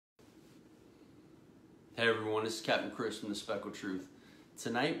Hey everyone, this is Captain Chris from the Speckled Truth.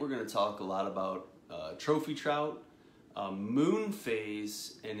 Tonight we're going to talk a lot about trophy trout, moon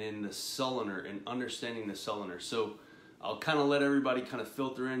phase, and then the Solunar and understanding the Solunar. So I'll kind of let everybody kind of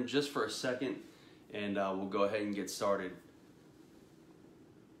filter in just for a second, and we'll go ahead and get started.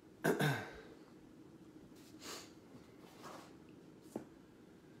 All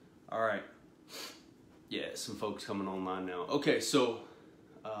right. Yeah, some folks coming online now. Okay, so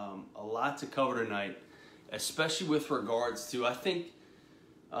a lot to cover tonight, especially with regards to, I think,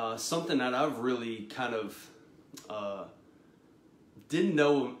 something that I've really kind of didn't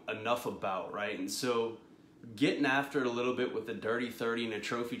know enough about, right? And so getting after it a little bit with the Dirty 30 and the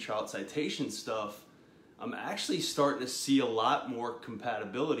trophy trout citation stuff, I'm actually starting to see a lot more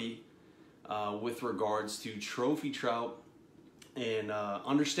compatibility with regards to trophy trout and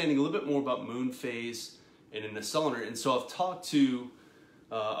understanding a little bit more about moon phase and in the Solunar. And so I've talked to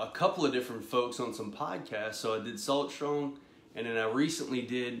a couple of different folks on some podcasts. So I did Salt Strong, and then I recently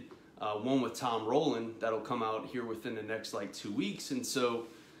did one with Tom Rowland that'll come out here within the next like 2 weeks. And so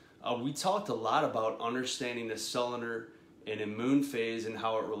we talked a lot about understanding the Solunar and in moon phase and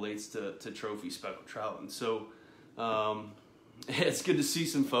how it relates to trophy speckled trout. And so it's good to see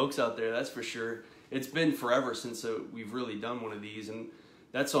some folks out there, that's for sure. It's been forever since we've really done one of these, and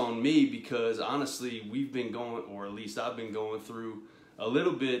that's on me because honestly we've been going, or at least I've been going through a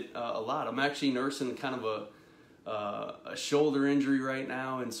little bit, a lot. I'm actually nursing kind of a shoulder injury right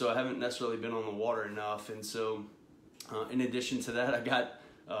now, and so I haven't necessarily been on the water enough. And so in addition to that, I got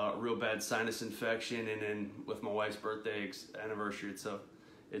a real bad sinus infection, and then with my wife's birthday anniversary, so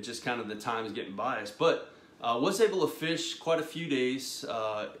it just kind of, the time's getting biased. But was able to fish quite a few days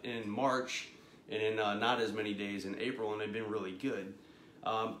in March, and then not as many days in April, and they've been really good.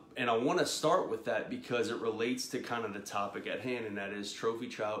 And I want to start with that because it relates to kind of the topic at hand, and that is trophy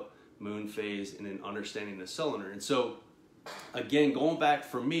trout, moon phase, and then understanding the Solunar. And so, again, going back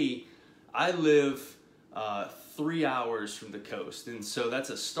for me, I live 3 hours from the coast, and so that's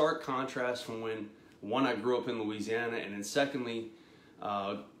a stark contrast from when, one, I grew up in Louisiana, and then secondly,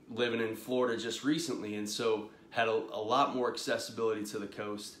 living in Florida just recently, and so had a lot more accessibility to the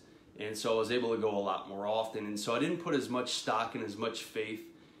coast. And so I was able to go a lot more often. And so I didn't put as much stock and as much faith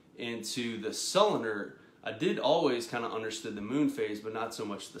into the Solunar. I did always kind of understood the moon phase, but not so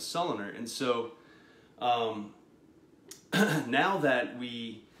much the Solunar. And so now that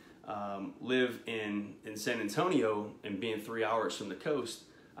we live in San Antonio and being 3 hours from the coast,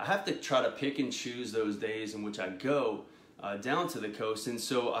 I have to try to pick and choose those days in which I go down to the coast. And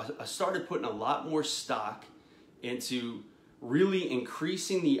so I started putting a lot more stock into really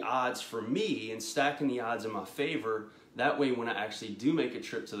increasing the odds for me and stacking the odds in my favor. That way, when I actually do make a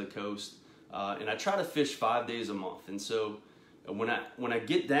trip to the coast, and I try to fish 5 days a month. And so when I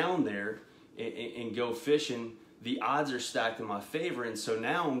get down there and go fishing, the odds are stacked in my favor. And so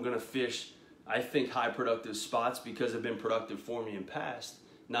now I'm going to fish, I think, high productive spots because they've been productive for me in past.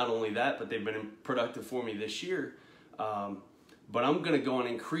 Not only that, but they've been productive for me this year. But I'm going to go and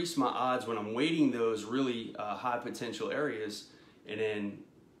increase my odds when I'm weighting those really high potential areas and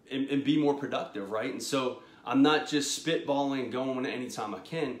be more productive, right? And so I'm not just spitballing and going anytime I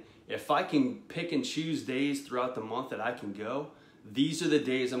can. If I can pick and choose days throughout the month that I can go, these are the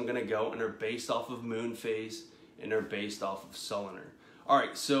days I'm going to go, and they're based off of moon phase and they're based off of Solunar. All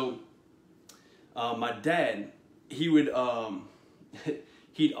right, so my dad, he would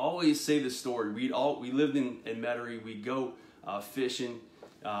he'd always say the story. We lived in Metairie. We'd go fishing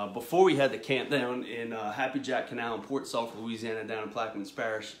before we had the camp down in Happy Jack Canal in Port Sulphur, Louisiana, down in Plaquemines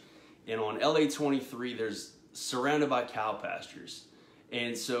Parish. And on LA 23, there's surrounded by cow pastures.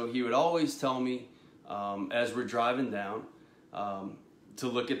 And so he would always tell me as we're driving down to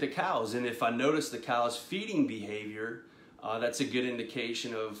look at the cows. And if I notice the cows' feeding behavior, that's a good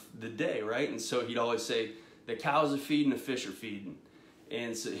indication of the day, right? And so he'd always say, the cows are feeding, the fish are feeding.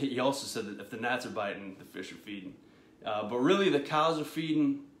 And so he also said that if the gnats are biting, the fish are feeding. But really, the cows are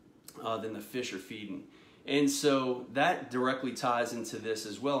feeding, then the fish are feeding. And so that directly ties into this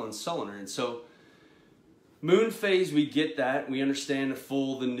as well in Solunar. And so moon phase, we get that. We understand the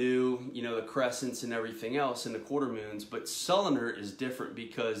full, the new, the crescents and everything else, and the quarter moons. But Solunar is different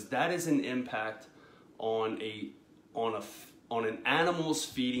because that is an impact on an animal's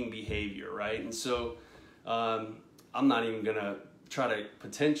feeding behavior, right? And so I'm not even going to try to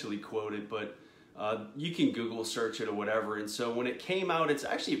potentially quote it, but you can Google search it or whatever. And so when it came out, it's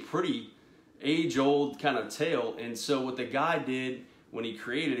actually a pretty age-old kind of tale. And so what the guy did when he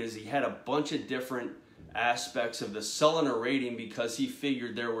created it is he had a bunch of different aspects of the Solunar rating because he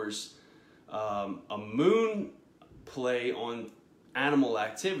figured there was a moon play on animal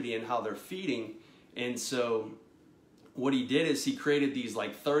activity and how they're feeding. And so what he did is he created these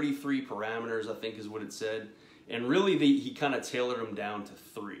like 33 parameters, I think is what it said. And really he kind of tailored them down to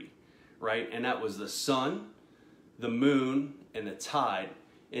 3, right? And that was the sun, the moon, and the tide.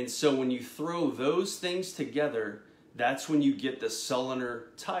 And so when you throw those things together, that's when you get the Solunar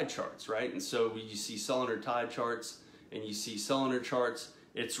tide charts, right? And so you see Solunar tide charts and you see Solunar charts.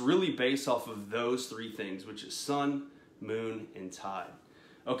 It's really based off of those 3 things, which is sun, moon, and tide.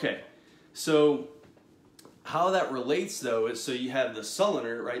 Okay, so how that relates though is, so you have the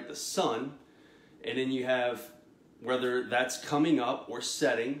Solunar, right, the sun, and then you have whether that's coming up or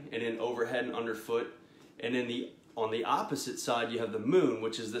setting, and then overhead and underfoot, and then on the opposite side you have the moon,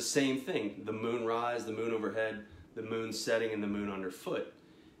 which is the same thing, the moon rise, the moon overhead, the moon setting, and the moon underfoot.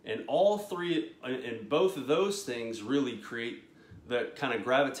 And all 3, and both of those things really create the kind of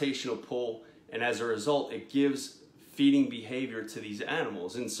gravitational pull, and as a result it gives feeding behavior to these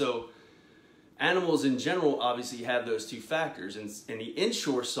animals. And so animals in general obviously have those 2 factors. In the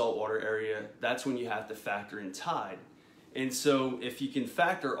inshore saltwater area, that's when you have to factor in tide. And so if you can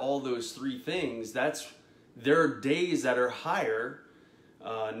factor all those 3 things, there are days that are higher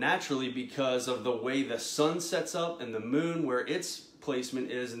naturally because of the way the sun sets up and the moon, where its placement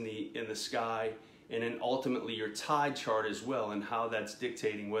is in the sky, and then ultimately your tide chart as well, and how that's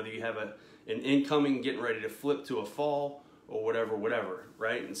dictating whether you have an incoming getting ready to flip to a fall or whatever,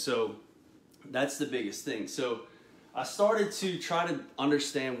 right? And so that's the biggest thing. So I started to try to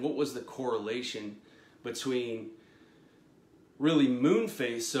understand what was the correlation between really moon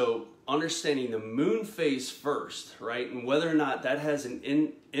phase, so understanding the moon phase first, right? And whether or not that has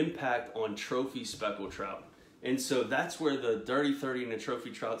an impact on trophy speckled trout. And so that's where the Dirty 30 and the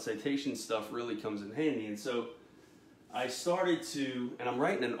trophy trout citation stuff really comes in handy. And so I started to, and I'm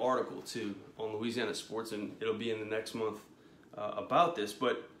writing an article too on Louisiana Sports, and it'll be in the next month about this,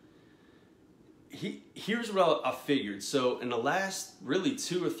 but here's what I figured. So in the last really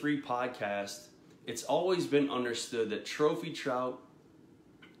 2 or 3 podcasts, it's always been understood that trophy trout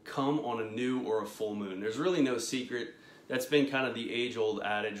come on a new or a full moon. There's really no secret. That's been kind of the age-old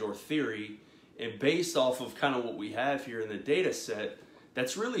adage or theory, and based off of kind of what we have here in the data set,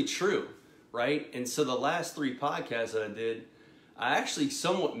 that's really true, right? And so the last 3 podcasts that I did, I actually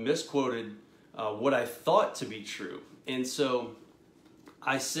somewhat misquoted what I thought to be true. And so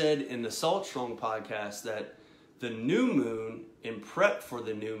I said in the Salt Strong podcast that the new moon in prep for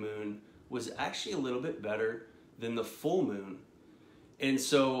the new moon was actually a little bit better than the full moon. And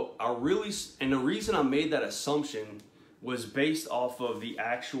so the reason I made that assumption was based off of the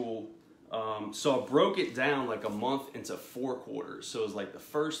actual, so I broke it down like a month into 4 quarters. So it was like the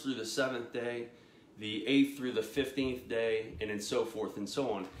 1st through the 7th day, the 8th through the 15th day, and then so forth and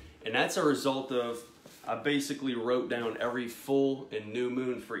so on. And that's a result of, I basically wrote down every full and new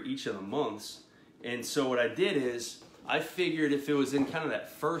moon for each of the months. And so what I did is, I figured if it was in kind of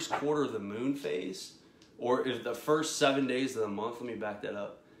that 1st quarter of the moon phase, or if the first 7 days of the month, let me back that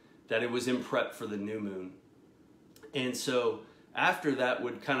up, that it was in prep for the new moon. And so after that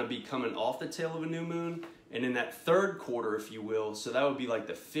would kind of be coming off the tail of a new moon, and in that 3rd quarter, if you will, so that would be like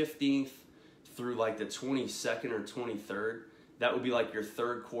the 15th through like the 22nd or 23rd, that would be like your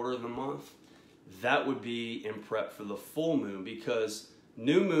 3rd quarter of the month. That would be in prep for the full moon, because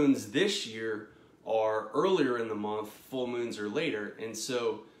new moons this year are earlier in the month, full moons are later. And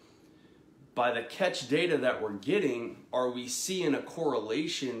so by the catch data that we're getting, are we seeing a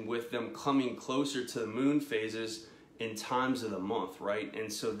correlation with them coming closer to the moon phases in times of the month, right?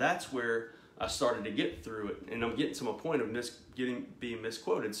 And so that's where I started to get through it, and I'm getting to my point of being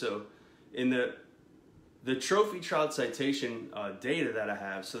misquoted. So in the trophy trout citation data that I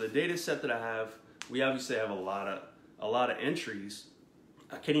have, so the data set that I have, we obviously have a lot of entries.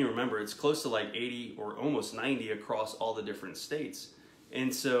 I can't even remember, it's close to like 80 or almost 90 across all the different states.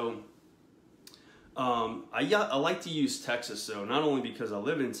 And so I like to use Texas, though, not only because I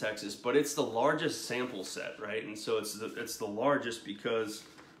live in Texas, but it's the largest sample set, right? And so it's the largest because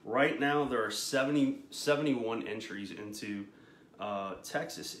right now there are 71 entries into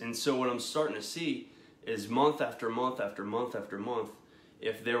Texas. And so what I'm starting to see is month after month after month after month,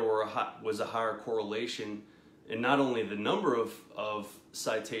 if there was a higher correlation in not only the number of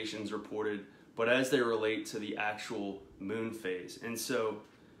citations reported, but as they relate to the actual moon phase. And so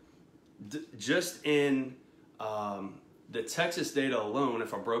just in the Texas data alone,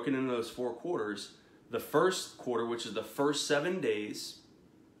 if I broke it into those 4 quarters, the 1st quarter, which is the first 7 days,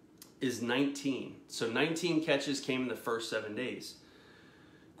 is 19. So 19 catches came in the first 7 days.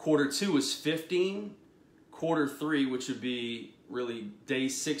 Quarter 2 was 15. Quarter 3, which would be really day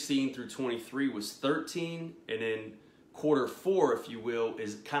 16 through 23, was 13. And then quarter 4, if you will,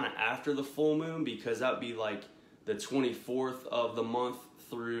 is kind of after the full moon, because that would be like the 24th of the month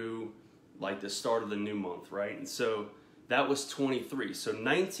through like the start of the new month, right? And so that was 23. So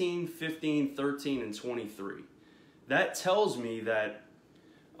 19, 15, 13, and 23. That tells me that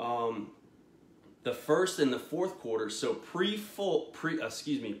the first and the fourth quarter, so pre-new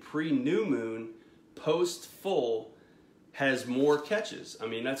moon, post-full, has more catches. I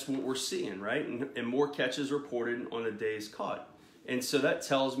mean, that's what we're seeing, right? And more catches reported on a day's caught. And so that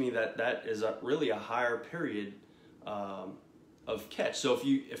tells me that that is really a higher period of catch. So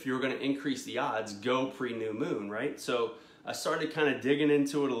if you're going to increase the odds, go pre-new moon, right? So I started kind of digging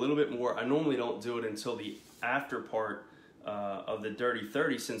into it a little bit more. I normally don't do it until the after part of the Dirty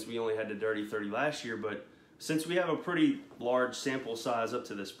 30, since we only had the Dirty 30 last year. But since we have a pretty large sample size up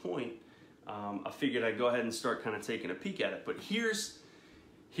to this point, I figured I'd go ahead and start kind of taking a peek at it. But here's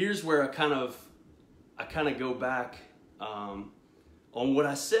where I kind of go back on what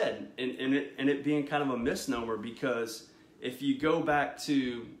I said, and it being kind of a misnomer, because if you go back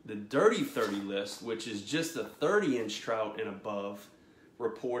to the Dirty 30 list, which is just a 30-inch trout and above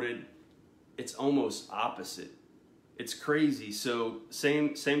reported, it's almost opposite. It's crazy. So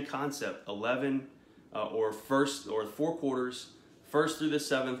same concept. 11 or 4 quarters. First through the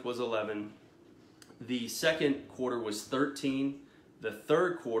 7th was 11. The second quarter was 13. The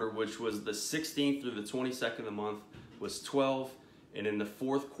third quarter, which was the 16th through the 22nd of the month, was 12. And then the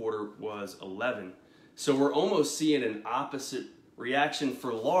fourth quarter was 11. So we're almost seeing an opposite reaction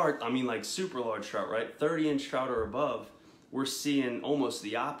for large, I mean like super large trout, right? 30-inch trout or above, we're seeing almost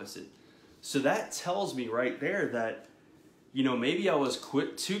the opposite. So that tells me right there that, you know, maybe I was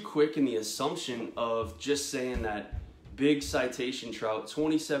too quick in the assumption of just saying that big citation trout,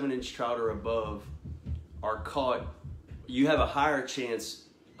 27-inch trout or above, are caught. You have a higher chance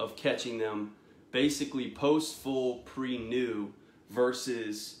of catching them basically post-full, pre-new,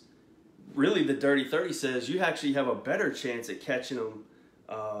 versus really the Dirty 30 says you actually have a better chance at catching them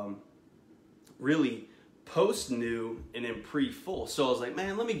really post-new and then pre-full. So I was like,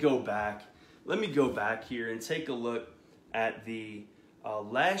 man, let me go back here and take a look at the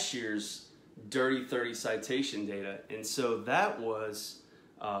last year's Dirty 30 citation data. And so that was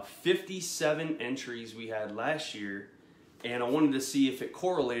 57 entries we had last year, and I wanted to see if it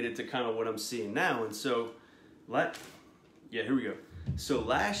correlated to kind of what I'm seeing now. And so here we go. So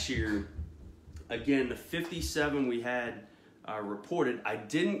last year, again, the 57 we had reported, I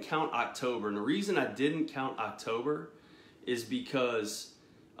didn't count October. And the reason I didn't count October is because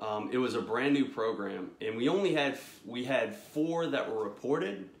it was a brand new program, and we had 4 that were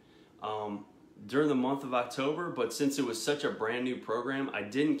reported during the month of October. But since it was such a brand new program, I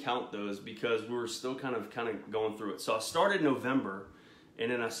didn't count those because we were still kind of going through it. So I started November, and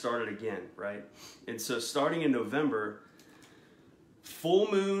then I started again, right? And so starting in November,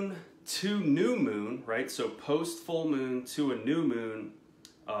 full moon to new moon, right? So post full moon to a new moon,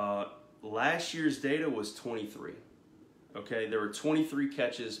 last year's data was 23. Okay, there were 23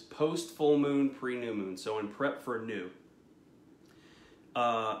 catches post full moon, pre new moon. So in prep for new.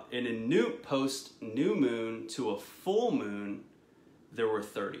 And in post new moon to a full moon, there were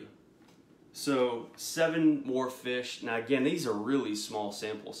 30. So 7 more fish. Now again, these are really small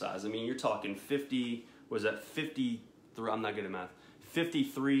sample size. I mean, you're talking 50. Was that 53? I'm not good at math.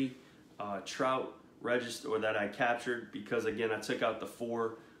 53 trout registered, or that I captured, because again I took out the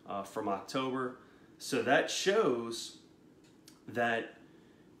 4 from October. So that shows that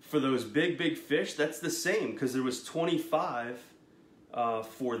for those big fish, that's the same, because there was 25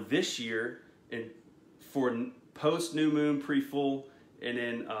 for this year, and for post new moon, pre full, and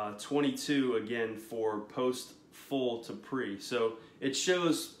then 22 again for post full to pre. So it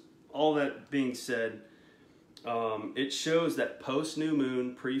shows, all that being said, it shows that post new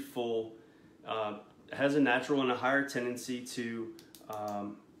moon, pre full, has a natural and a higher tendency to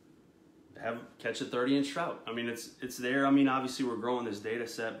catch a 30-inch trout. I mean, it's there. I mean, obviously we're growing this data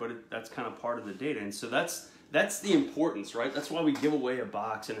set, but that's kind of part of the data. And so that's the importance, right? That's why we give away a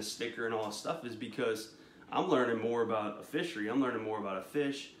box and a sticker and all this stuff, is because I'm learning more about a fishery. I'm learning more about a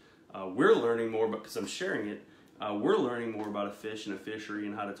fish. We're learning more about, because I'm sharing it. We're learning more about a fish and a fishery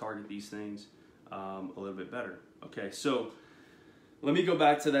and how to target these things a little bit better. Okay, so let me go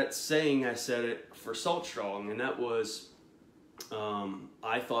back to that saying I said it for salt strawing, and that was,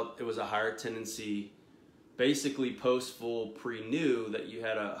 I thought it was a higher tendency, basically post-full, pre-new, that you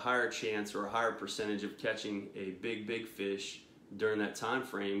had a higher chance or a higher percentage of catching a big fish during that time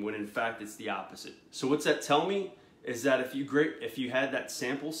frame, when in fact it's the opposite. So what's that tell me is that if you had that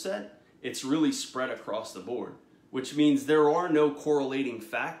sample set, it's really spread across the board, which means there are no correlating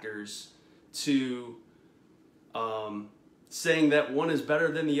factors to saying that one is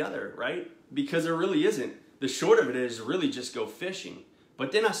better than the other, right? Because it really isn't. The short of it is really just go fishing.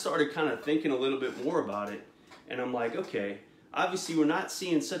 But then I started kind of thinking a little bit more about it, and I'm like, okay, obviously we're not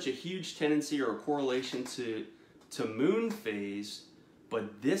seeing such a huge tendency or a correlation to moon phase,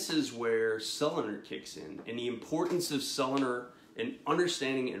 but this is where Solunar kicks in, and the importance of Solunar and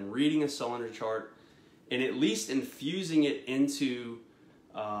understanding and reading a Solunar chart, and at least infusing it into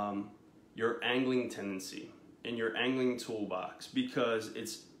your angling tendency and your angling toolbox, because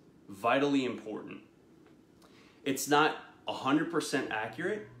it's vitally important. It's not 100%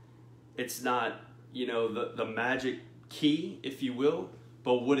 accurate. It's not, you know, the magic key, if you will,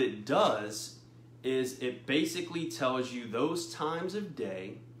 but what it does is it basically tells you those times of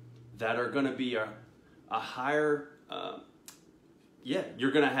day that are going to be a higher,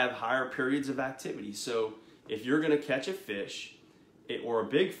 you're going to have higher periods of activity. So if you're going to catch a fish, or a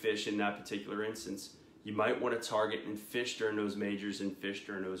big fish in that particular instance, you might want to target and fish during those majors and fish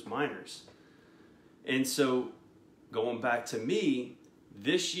during those minors. And so going back to me,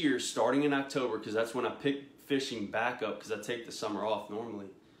 this year, starting in October, because that's when I pick fishing back up, because I take the summer off normally,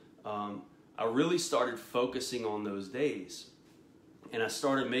 I really started focusing on those days. And I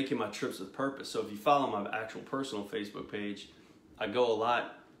started making my trips with purpose. So if you follow my actual personal Facebook page, I go a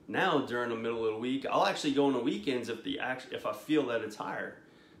lot now during the middle of the week. I'll actually go on the weekends if I feel that it's higher,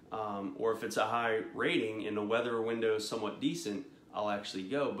 or if it's a high rating and the weather window is somewhat decent, I'll actually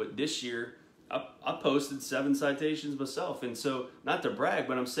go. But this year, I posted 7 citations myself. And so, not to brag,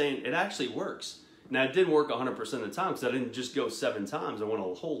 but I'm saying it actually works. Now, it didn't work 100% of the time, because I didn't just go 7 times. I went a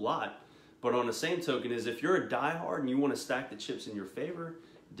whole lot. But on the same token is, if you're a diehard and you want to stack the chips in your favor,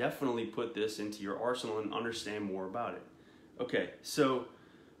 definitely put this into your arsenal and understand more about it. Okay, so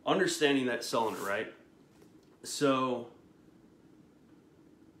understanding that Solunar, right? So,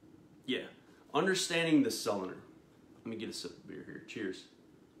 yeah, understanding the Solunar. Let me get a sip of beer here. Cheers.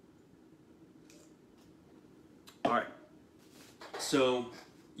 All right. So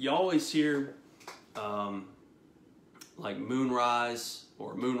you always hear like moonrise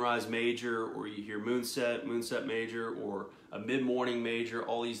or moonrise major, or you hear moonset major, or a mid-morning major,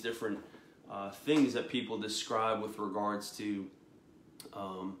 all these different things that people describe with regards to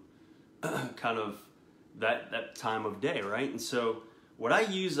kind of that time of day, right? And so what I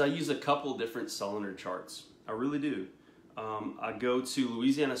use a couple different Solunar charts. I really do. I go to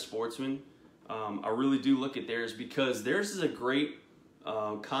Louisiana Sportsman. I really do look at theirs, because theirs is a great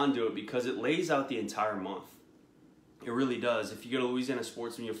conduit, because it lays out the entire month. It really does. If you go to Louisiana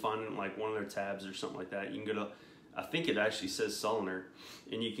Sportsman, you'll find it in like one of their tabs or something like that. You can go to, I think it actually says Solunar,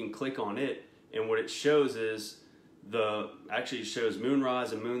 and you can click on it, and what it shows is actually shows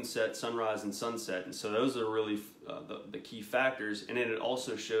moonrise and moonset, sunrise and sunset, and so those are really the key factors. And then it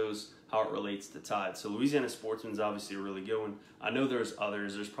also shows how it relates to tide. So Louisiana Sportsman's obviously a really good one. I know there's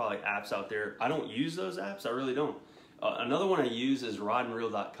others. There's probably apps out there. I don't use those apps. I really don't. Another one I use is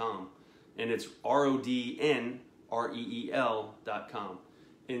rodandreel.com, and it's RODNREEL.com.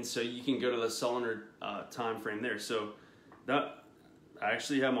 And so you can go to the Solunar time frame there. So that, I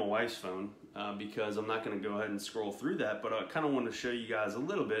actually have my wife's phone, because I'm not going to go ahead and scroll through that, but I kind of want to show you guys a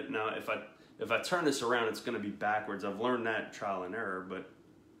little bit. Now, if I turn this around, it's going to be backwards. I've learned that trial and error, but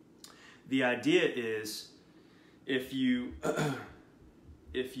the idea is, if you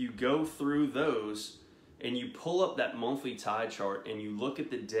go through those and you pull up that monthly tide chart and you look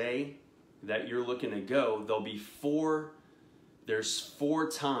at the day that you're looking to go, there's 4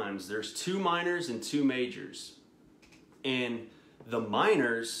 times. There's 2 minors and 2 majors. And the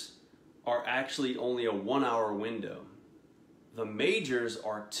minors are actually only a 1-hour window. The majors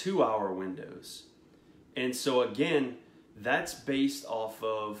are 2-hour windows. And so again, that's based off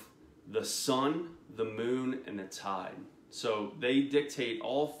of the sun, the moon, and the tide. So they dictate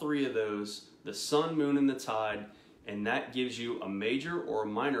all 3 of those, the sun, moon, and the tide, and that gives you a major or a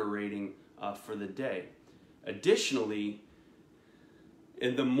minor rating for the day. Additionally,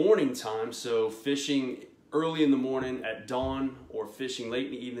 in the morning time, so fishing early in the morning at dawn or fishing late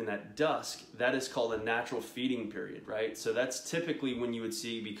in the evening at dusk, that is called a natural feeding period, right? So that's typically when you would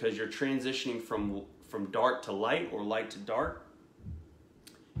see, because you're transitioning from dark to light or light to dark,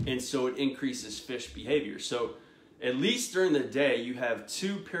 and so it increases fish behavior. So at least during the day, you have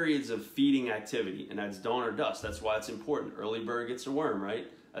 2 periods of feeding activity, and that's dawn or dusk. That's why it's important. Early bird gets a worm, right?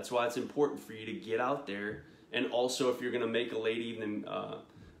 That's why it's important for you to get out there, and also if you're going to make a late evening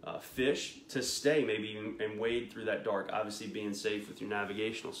fish, to stay maybe and wade through that dark, obviously being safe with your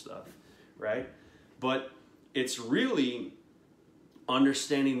navigational stuff, right? But it's really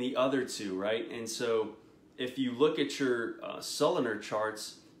understanding the other 2, right? And so if you look at your Solunar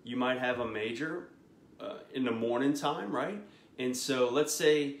charts, you might have a major in the morning time, right? And so let's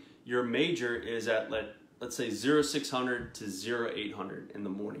say your major is at, let's say 0600 to 0800 in the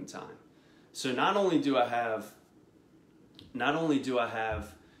morning time. So not only do I have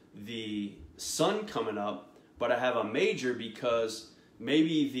the sun coming up, but I have a major because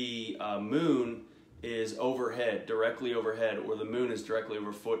maybe the moon is overhead, directly overhead, or the moon is directly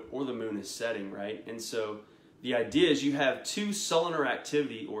overfoot, or the moon is setting, right? And so the idea is you have two Solunar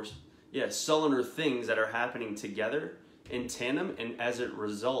activity, or Solunar things that are happening together in tandem, and as a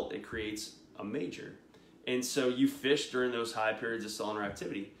result, it creates a major. And so you fish during those high periods of Solunar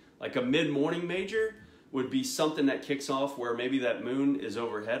activity. Like a mid-morning major would be something that kicks off where maybe that moon is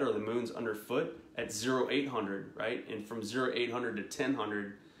overhead or the moon's underfoot at 0800, right? And from 0800 to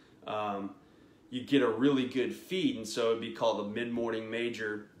 1000, you get a really good feed, and so it'd be called a mid-morning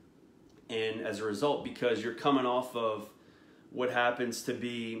major. And as a result, because you're coming off of what happens to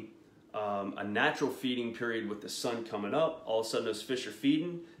be a natural feeding period with the sun coming up, all of a sudden those fish are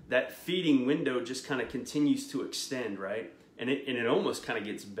feeding. That feeding window just kind of continues to extend, right? And it almost kind of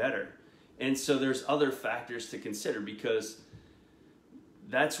gets better. And so there's other factors to consider, because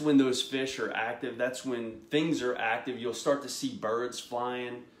that's when those fish are active. That's when things are active. You'll start to see birds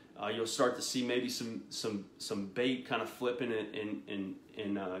flying. You'll start to see maybe some bait kind of flipping and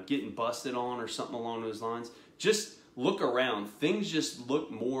getting busted on or something along those lines. Just look around. Things just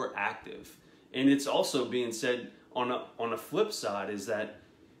look more active. And it's also being said on a flip side is that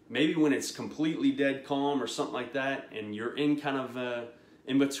maybe when it's completely dead calm or something like that, and you're in kind of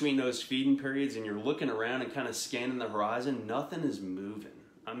in between those feeding periods and you're looking around and kind of scanning the horizon, nothing is moving.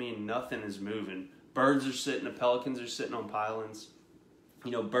 I mean, nothing is moving. Birds are sitting, the pelicans are sitting on pylons. You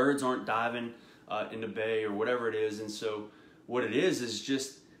know, birds aren't diving in the bay or whatever it is. And so what it is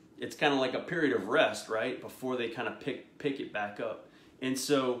just, it's kind of like a period of rest, right? Before they kind of pick it back up. And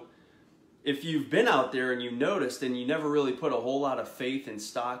so if you've been out there and you noticed and you never really put a whole lot of faith and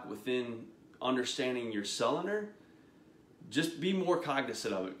stock within understanding your Solunar, just be more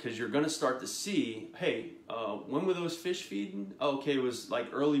cognizant of it, because you're going to start to see, hey, when were those fish feeding? Oh, okay, it was like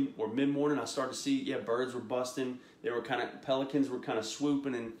early or mid-morning. I started to see, yeah, birds were busting. They were pelicans were kind of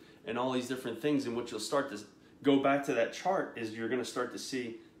swooping and all these different things. And what you'll start to go back to that chart is you're going to start to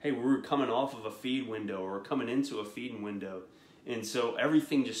see, hey, we were coming off of a feed window or coming into a feeding window. And so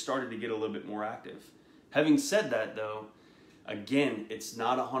everything just started to get a little bit more active. Having said that, though, again, it's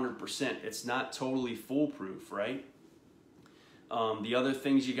not 100%. It's not totally foolproof, right? The other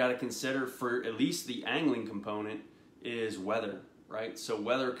things you got to consider for at least the angling component is weather, right? So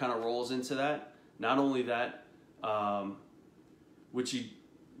weather kind of rolls into that. Not only that, so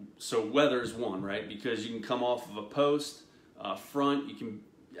weather is one, right? Because you can come off of a post, front, you can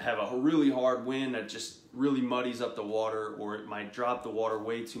have a really hard wind that just really muddies up the water, or it might drop the water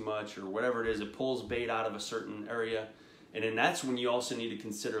way too much, or whatever it is. It pulls bait out of a certain area. And then that's when you also need to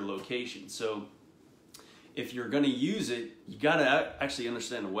consider location. So if you're going to use it, you got to actually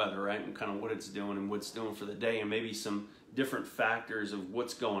understand the weather, right? And kind of what it's doing and what it's doing for the day, and maybe some different factors of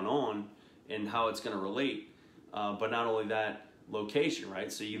what's going on and how it's going to relate. But not only that, location,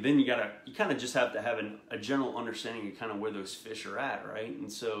 right? So you kind of just have to have a general understanding of kind of where those fish are at, right? And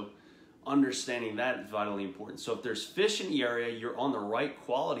so understanding that is vitally important. So if there's fish in the area, you're on the right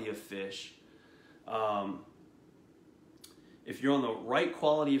quality of fish. If you're on the right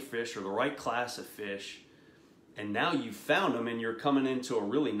quality of fish or the right class of fish, and now you've found them and you're coming into a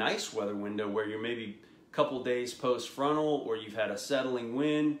really nice weather window where you're maybe a couple days post-frontal, or you've had a settling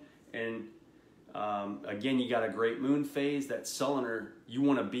wind, and again, you got a great moon phase, that Solunar, you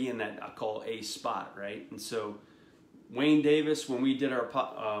want to be in that, I call A spot, right? And so Wayne Davis, when we did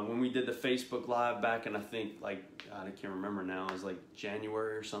the Facebook Live back in, I think, like, God, I can't remember now, it was like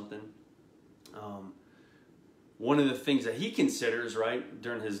January or something. One of the things that he considers, right,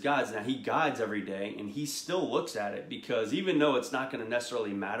 during his guides, now he guides every day, and he still looks at it, because even though it's not going to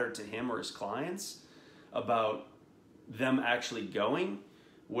necessarily matter to him or his clients about them actually going,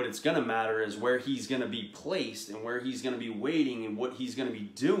 what it's going to matter is where he's going to be placed and where he's going to be waiting and what he's going to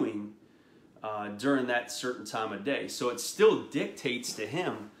be doing during that certain time of day. So it still dictates to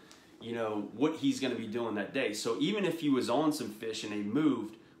him, you know, what he's going to be doing that day. So even if he was on some fish and they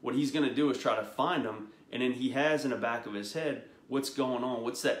moved, what he's going to do is try to find them, and then he has in the back of his head what's going on,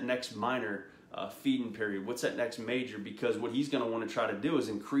 what's that next minor feeding period, what's that next major, because what he's going to want to try to do is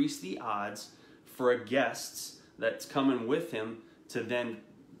increase the odds for a guest that's coming with him to then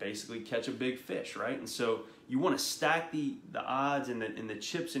basically catch a big fish, right? And so you want to stack the odds and the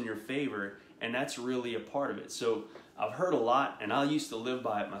chips in your favor, and that's really a part of it. So I've heard a lot, and I used to live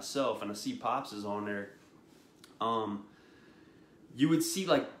by it myself, and I see Pops is on there. You would see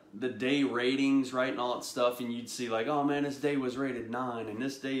like the day ratings, right, and all that stuff, and you'd see like, oh man, this day was rated 9 and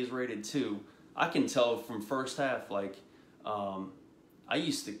this day is rated 2. I can tell from first half, like, we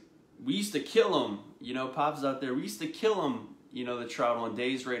used to kill them, you know, Pop's out there, we used to kill them, you know, the trout on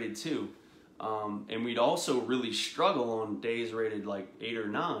days rated 2. And we'd also really struggle on days rated like 8 or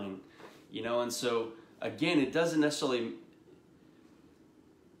 9, you know, and so again, it doesn't necessarily,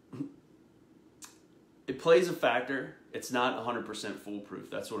 it plays a factor. It's not 100%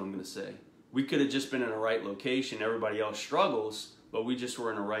 foolproof. That's what I'm going to say. We could have just been in the right location. Everybody else struggles, but we just were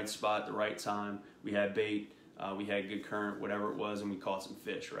in the right spot at the right time. We had bait, we had good current, whatever it was, and we caught some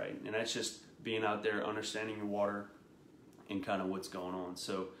fish, right? And that's just being out there, understanding your water and kind of what's going on.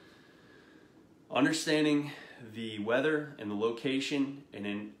 So understanding the weather and the location, and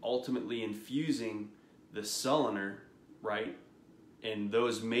then ultimately infusing the Solunar, right? And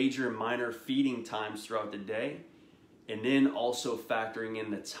those major and minor feeding times throughout the day. And then also factoring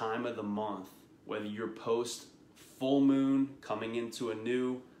in the time of the month, whether you're post full moon coming into a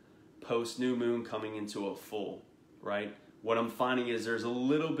new, post new moon coming into a full, right? What I'm finding is there's a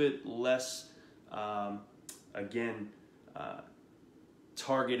little bit less,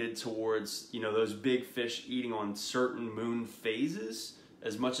 targeted towards, you know, those big fish eating on certain moon phases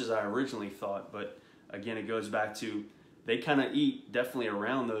as much as I originally thought. But again, it goes back to, they kind of eat definitely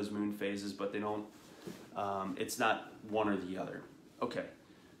around those moon phases, but they don't, it's not one or the other. Okay,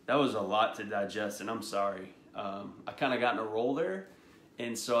 that was a lot to digest, and I'm sorry. I kind of got in a roll there,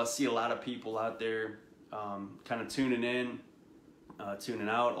 and so I see a lot of people out there kind of tuning in, tuning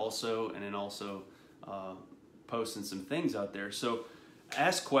out also, and then also posting some things out there. So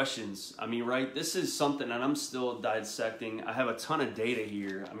ask questions. I mean, right, this is something that I'm still dissecting. I have a ton of data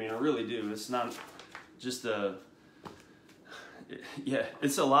here. I mean, I really do. It's not just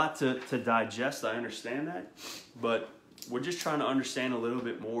it's a lot to digest. I understand that, but we're just trying to understand a little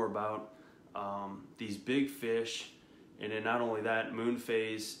bit more about these big fish, and then not only that, moon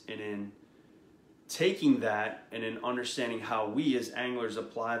phase, and then taking that and then understanding how we as anglers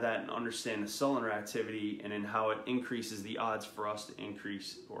apply that and understand the Solunar activity, and then how it increases the odds for us to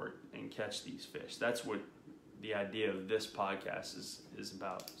increase and catch these fish. That's what the idea of this podcast is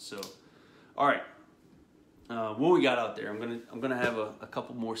about. So, all right. What we got out there? I'm gonna have a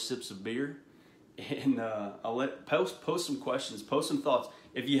couple more sips of beer, and I'll post some questions, post some thoughts.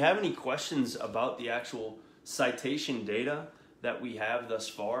 If you have any questions about the actual citation data that we have thus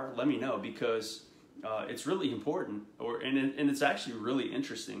far, let me know, because it's really important, and it's actually really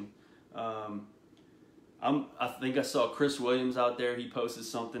interesting. I think I saw Chris Williams out there. He posted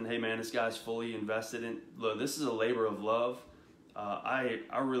something. Hey man, this guy's fully invested in. Look, this is a labor of love. I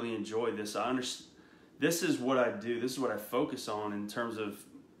really enjoy this. I understand. This is what I do. This is what I focus on in terms of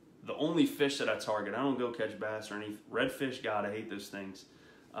the only fish that I target. I don't go catch bass or any redfish. God, I hate those things.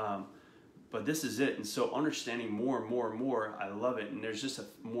 But this is it. And so understanding more and more and more, I love it. And there's just a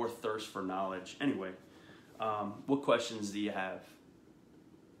more thirst for knowledge. Anyway, what questions do you have?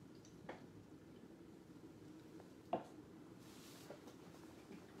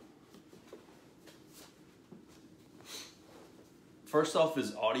 First off,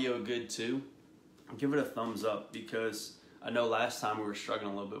 is audio good too? Give it a thumbs up, because I know last time we were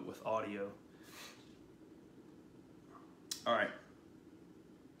struggling a little bit with audio. All right.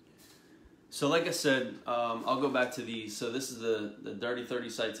 So like I said, I'll go back to these. So this is the Dirty 30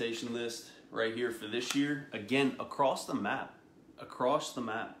 citation list right here for this year. Again, across the map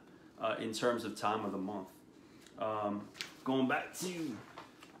in terms of time of the month. Going back to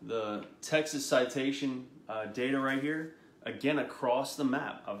the Texas citation data right here. Again, across the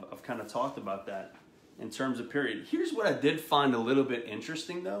map, I've kind of talked about that in terms of period. Here's what I did find a little bit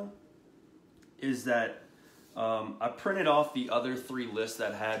interesting though, is that I printed off the other 3 lists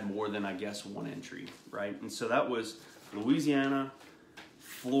that had more than, I guess, 1 entry, right? And so that was Louisiana,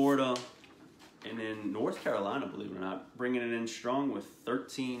 Florida, and then North Carolina, believe it or not, bringing it in strong with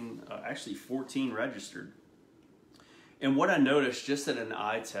 14 registered. And what I noticed just at an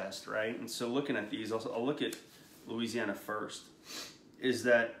eye test, right? And so looking at these, I'll look at Louisiana first, is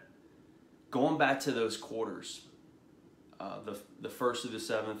that going back to those quarters, the 1st through the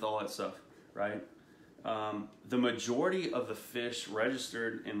 7th, all that stuff, right? The majority of the fish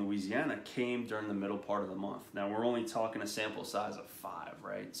registered in Louisiana came during the middle part of the month. Now we're only talking a sample size of 5,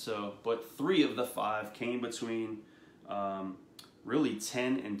 right? So, but 3 of the 5 came between really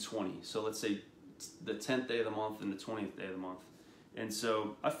 10 and 20. So let's say the 10th day of the month and the 20th day of the month. And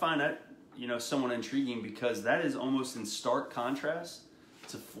so I find that, you know, somewhat intriguing, because that is almost in stark contrast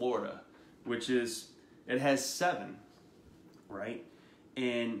to Florida, which is, it has 7, right?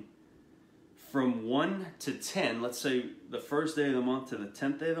 And from 1 to 10, let's say the first day of the month to the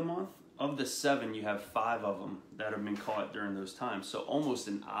 10th day of the month, of the 7, you have 5 of them that have been caught during those times. So almost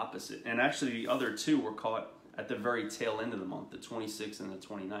an opposite. And actually the other 2 were caught at the very tail end of the month, the 26th and the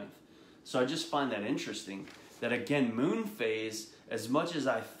 29th. So I just find that interesting that, again, moon phase, as much as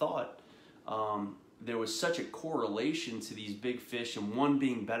I thought there was such a correlation to these big fish and one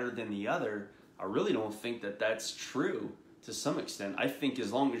being better than the other, I really don't think that that's true to some extent. I think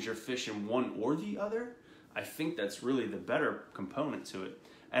as long as you're fishing one or the other, I think that's really the better component to it.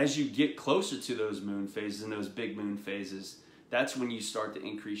 As you get closer to those moon phases and those big moon phases, that's when you start to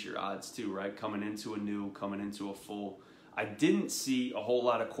increase your odds too, right? Coming into a new, coming into a full. I didn't see a whole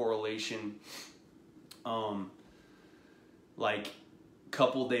lot of correlation like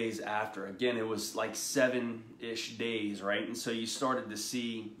couple days after. Again, it was like 7-ish days, right? And so you started to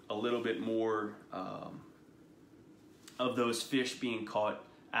see a little bit more of those fish being caught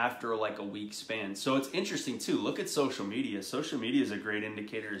after like a week span. So it's interesting too. Look at social media. Social media is a great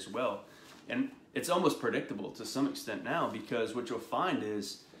indicator as well. And it's almost predictable to some extent now, because what you'll find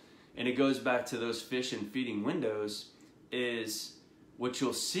is, and it goes back to those fish and feeding windows, is what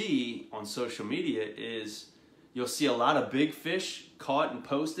you'll see on social media is you'll see a lot of big fish caught and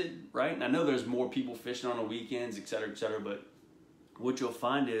posted, right? And I know there's more people fishing on the weekends, et cetera, but what you'll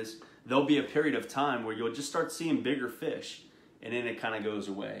find is there'll be a period of time where you'll just start seeing bigger fish, and then it kind of goes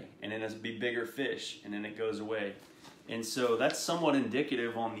away. And then it'll be bigger fish, and then it goes away. And so that's somewhat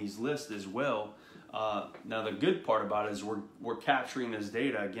indicative on these lists as well. Now the good part about it is we're capturing this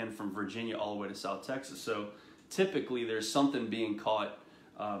data, again, from Virginia all the way to South Texas. So typically there's something being caught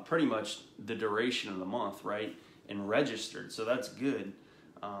pretty much the duration of the month, right? And registered, so that's good.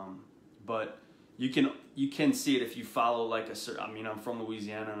 But you can see it if you follow like I mean, I'm from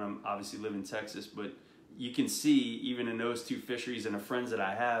Louisiana and I'm obviously live in Texas, but you can see even in those 2 fisheries and the friends that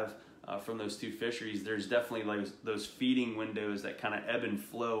I have from those 2 fisheries, there's definitely like those feeding windows that kind of ebb and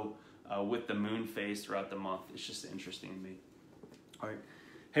flow with the moon phase throughout the month. It's just interesting to me. All right.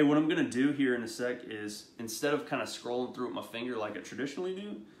 Hey, what I'm going to do here in a sec is, instead of kind of scrolling through with my finger like I traditionally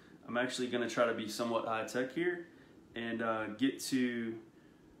do, I'm actually going to try to be somewhat high tech here and get to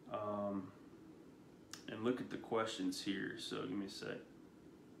and look at the questions here. So give me a sec.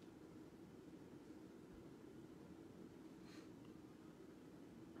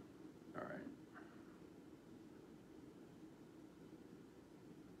 All right.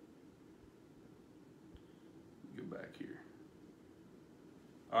 Go back here.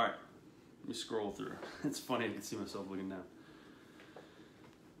 All right, let me scroll through. It's funny, I can see myself looking down.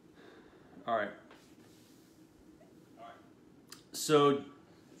 All right. So,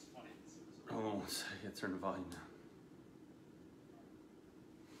 hold on one second, I gotta turn the volume down.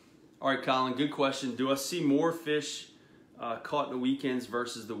 All right, Colin, good question. Do I see more fish caught in the weekends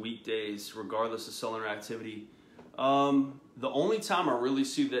versus the weekdays, regardless of Solunar activity? The only time I really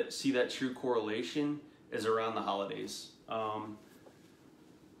see that true correlation is around the holidays.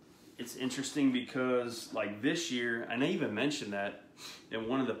 It's interesting because, like this year, and I even mentioned that in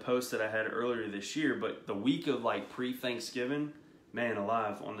one of the posts that I had earlier this year, but the week of like pre-Thanksgiving, man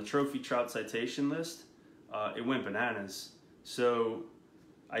alive, on the trophy trout citation list, it went bananas. So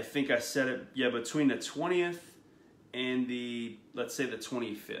I think I said it, yeah, between the 20th and let's say the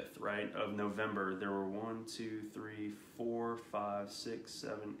 25th, right, of November, there were 1, 2, 3, 4, 5, 6,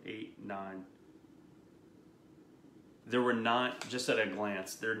 7, 8, 9. There were 9, just at a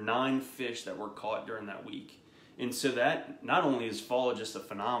glance, there are 9 fish that were caught during that week. And so that, not only is fall just a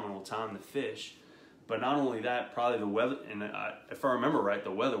phenomenal time to fish, but not only that, probably the weather, and if I remember right,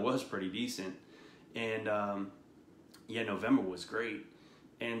 the weather was pretty decent. And yeah, November was great.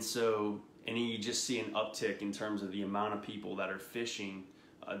 And so, and then you just see an uptick in terms of the amount of people that are fishing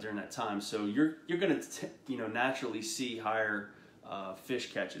during that time. So you're going to, naturally see higher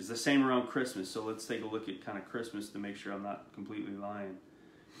fish catches. The same around Christmas. So let's take a look at kind of Christmas to make sure I'm not completely lying.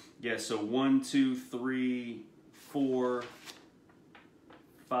 Yeah, so 1, 2, 3, 4,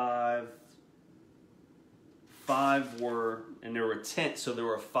 5. 5 were, and there were 10. So there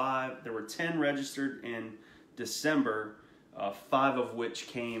were 10 registered in December, 5 of which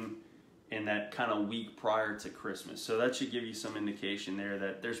came in that kind of week prior to Christmas. So that should give you some indication there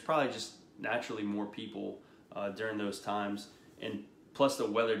that there's probably just naturally more people during those times. And plus the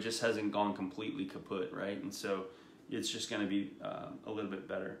weather just hasn't gone completely kaput, right? And so it's just going to be a little bit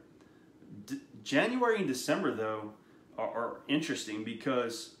better. January and December, though, are interesting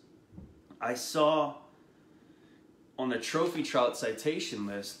because I saw on the trophy trout citation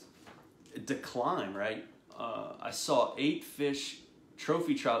list a decline, right? I saw 8 fish,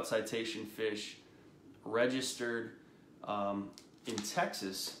 trophy trout citation fish, registered in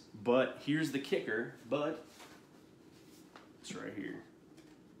Texas, but here's the kicker, but it's right here.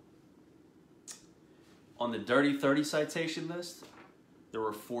 On the Dirty 30 citation list, there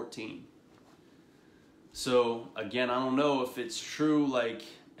were 14. So again, I don't know if it's true, like,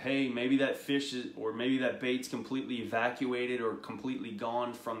 hey, maybe that fish is, or maybe that bait's completely evacuated or completely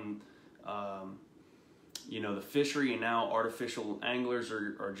gone from, you know, the fishery, and now artificial anglers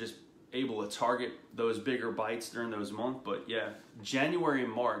are just able to target those bigger bites during those months. But yeah, January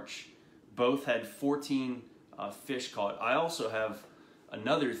and March both had 14 fish caught. I also have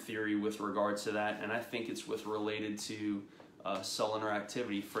another theory with regards to that, and I think it's related to Solunar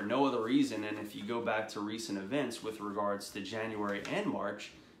activity for no other reason. And if you go back to recent events with regards to January and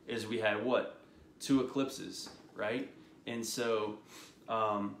March, is we had what? 2 eclipses, right? And so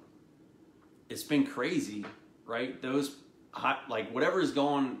it's been crazy, right? Those hot, like whatever is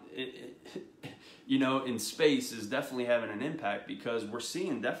going, you know, in space is definitely having an impact, because we're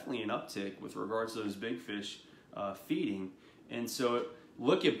seeing definitely an uptick with regards to those big fish feeding. And so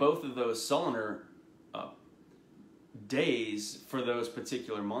look at both of those Solunar days for those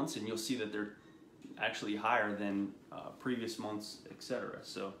particular months, and you'll see that they're actually higher than previous months, etc.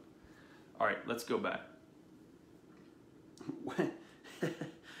 So, all right, let's go back.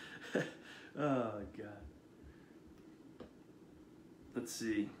 Oh, God. Let's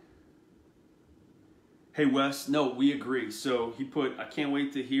see. Hey, Wes, no, we agree. So he put, I can't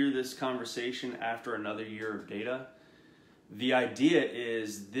wait to hear this conversation after another year of data. The idea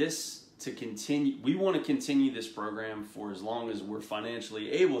is this to continue. We want to continue this program for as long as we're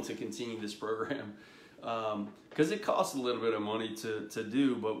financially able to continue this program, because it costs a little bit of money to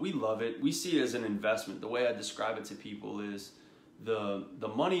do, but we love it. We see it as an investment. The way I describe it to people is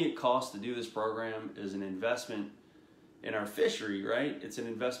the money it costs to do this program is an investment in our fishery, right? It's an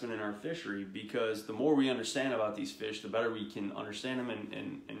investment in our fishery, because the more we understand about these fish, the better we can understand them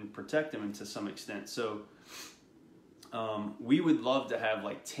and protect them to some extent. So we would love to have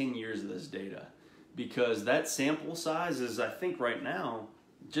like 10 years of this data, because that sample size is, I think right now,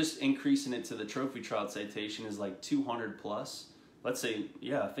 just increasing it to the trophy trout citation is like 200 plus. Let's say,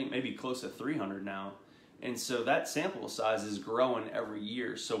 yeah, I think maybe close to 300 now. And so that sample size is growing every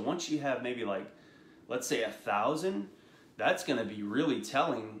year. So once you have maybe like, let's say 1,000, that's going to be really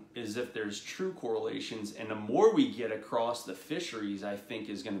telling, is if there's true correlations. And the more we get across the fisheries, I think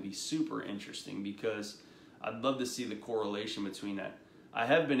is going to be super interesting, because I'd love to see the correlation between that. I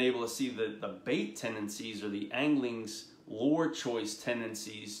have been able to see the bait tendencies, or the angling's lure choice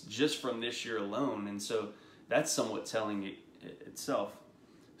tendencies, just from this year alone. And so that's somewhat telling itself.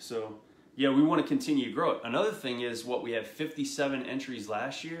 So yeah, we want to continue to grow it. Another thing is, what we had 57 entries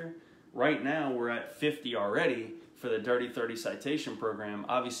last year. Right now we're at 50 already for the Dirty 30 citation program.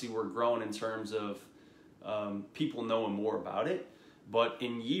 Obviously we're growing in terms of people knowing more about it. But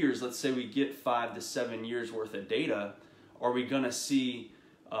in years, let's say we get 5 to 7 years worth of data, are we going to see,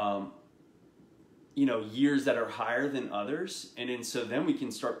 you know, years that are higher than others? And so then we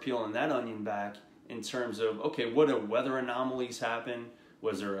can start peeling that onion back in terms of, okay, what do weather anomalies happen?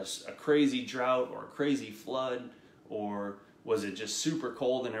 Was there a crazy drought or a crazy flood? Or was it just super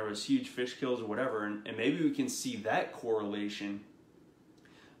cold and there was huge fish kills or whatever? And maybe we can see that correlation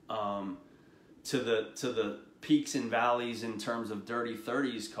to the peaks and valleys in terms of Dirty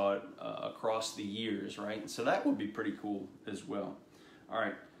 30s caught across the years, right? So that would be pretty cool as well. All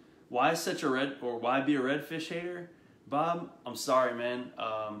right, why such a why be a redfish hater, Bob? I'm sorry, man.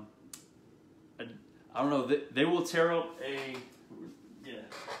 I don't know. They will tear up a, yeah.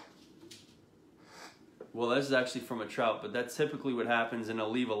 Well, that's actually from a trout, but that's typically what happens, and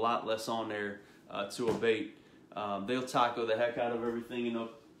they'll leave a lot less on there to a bait. They'll tackle the heck out of everything, and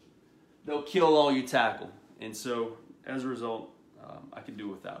they'll kill all your tackle. And so, as a result, I can do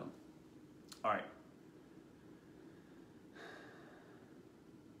without them. All right.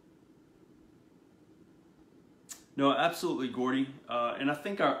 No, absolutely, Gordy. And I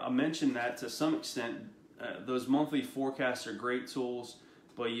think I mentioned that to some extent. Those monthly forecasts are great tools,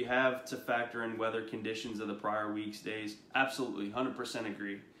 but you have to factor in weather conditions of the prior weeks, days. Absolutely, 100%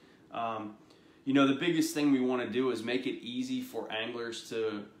 agree. You know, the biggest thing we want to do is make it easy for anglers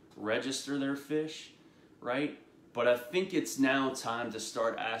to register their fish, right? But I think it's now time to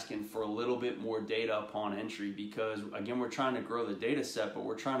start asking for a little bit more data upon entry, because again, we're trying to grow the data set, but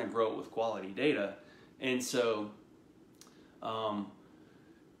we're trying to grow it with quality data. And so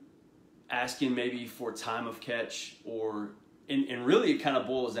asking maybe for time of catch, or and really it kind of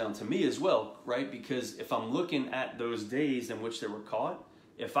boils down to me as well, right? Because if I'm looking at those days in which they were caught,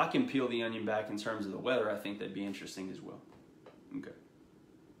 if I can peel the onion back in terms of the weather, I think that'd be interesting as well. Okay.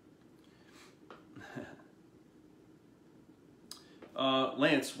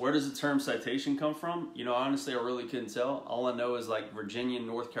 Lance, where does the term citation come from? You know, honestly, I really couldn't tell. All I know is like Virginia,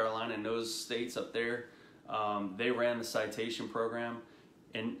 North Carolina, and those states up there, they ran the citation program.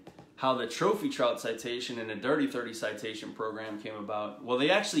 And how the trophy trout citation and the Dirty 30 citation program came about, well, they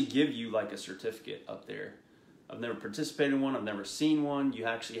actually give you like a certificate up there. I've never participated in one. I've never seen one. You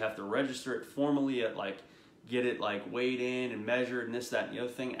actually have to register it formally at like, get it like weighed in and measured and this, that, and the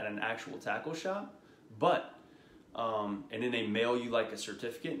other thing at an actual tackle shop. But, and then they mail you like a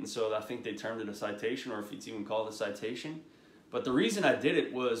certificate. And so I think they termed it a citation, or if it's even called a citation. But the reason I did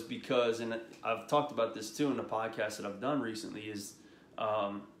it was because, and I've talked about this too in the podcast that I've done recently, is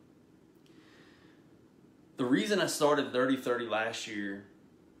the reason I started Dirty 30 last year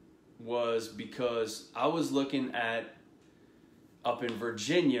was because I was looking at up in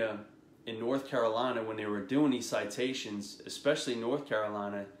Virginia, in North Carolina, when they were doing these citations, especially North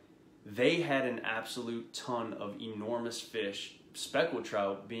Carolina, they had an absolute ton of enormous fish, speckled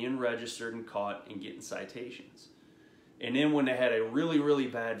trout, being registered and caught and getting citations. And then when they had a really, really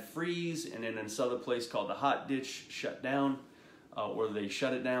bad freeze, and then in this other place called the Hot Ditch shut down, or they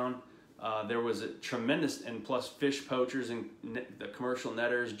shut it down, there was a tremendous, and plus fish poachers and the commercial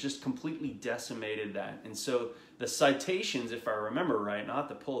netters just completely decimated that. And so the citations, if I remember right, and I'll have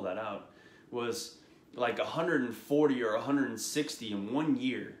to pull that out, was like 140 or 160 in 1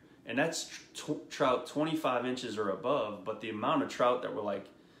 year. And that's trout 25 inches or above, but the amount of trout that were like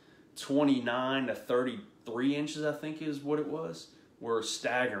 29 to 33 inches, I think is what it was, were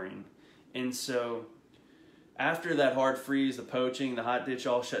staggering. And so after that hard freeze, the poaching, the hot ditch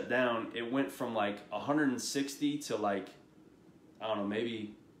all shut down, it went from like 160 to like, I don't know,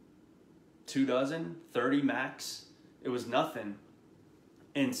 maybe 24, 30 max. It was nothing.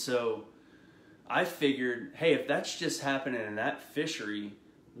 And so I figured, hey, if that's just happening in that fishery,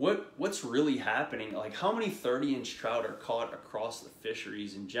 what's really happening? Like, how many 30-inch trout are caught across the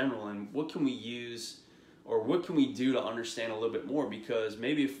fisheries in general, and what can we use, or what can we do to understand a little bit more? Because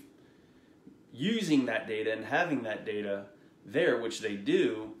maybe if using that data and having that data there, which they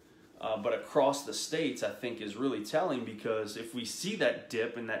do, but across the states, I think is really telling, because if we see that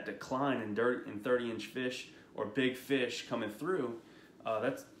dip and that decline in 30-inch fish or big fish coming through,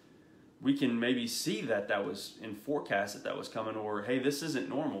 we can maybe see that was in forecast that was coming, or hey, this isn't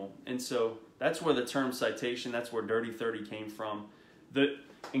normal. And so that's where the term citation, that's where Dirty 30 came from. The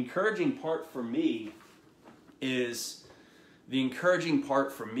encouraging part for me is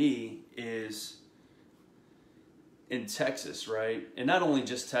in Texas, right? And not only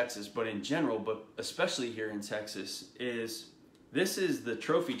just Texas, but in general, but especially here in Texas, this is the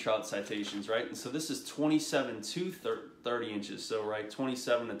trophy trout citations, right? And so this is 27 to 30 inches. So, right,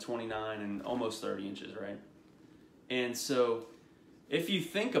 27 to 29 and almost 30 inches, right? And so if you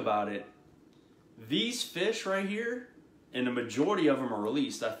think about it, these fish right here, and the majority of them are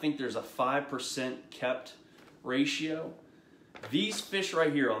released. I think there's a 5% kept ratio. These fish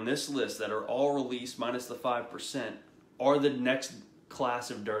right here on this list that are all released minus the 5% are the next class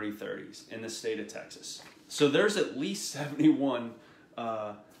of Dirty 30s in the state of Texas. So there's at least 71,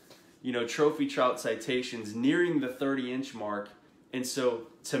 trophy trout citations nearing the 30-inch mark. And so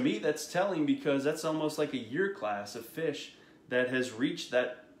to me, that's telling, because that's almost like a year class of fish that has reached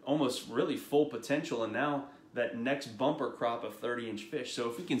that almost really full potential, and now that next bumper crop of 30-inch fish. So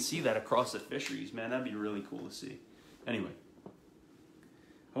if we can see that across the fisheries, man, that'd be really cool to see. Anyway,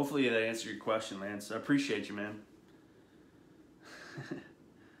 hopefully that answered your question, Lance. I appreciate you, man.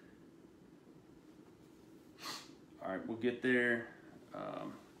 All right, we'll get there.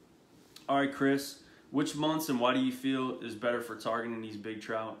 All right, Chris, which months and why do you feel is better for targeting these big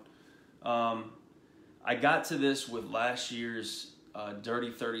trout? I got to this with last year's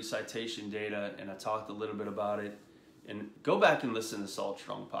Dirty 30 citation data, and I talked a little bit about it. And go back and listen to Salt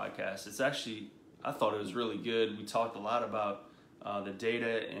Strong podcast. It's actually, I thought it was really good. We talked a lot about the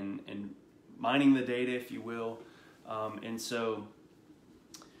data and mining the data, if you will. And so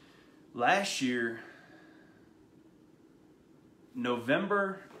last year,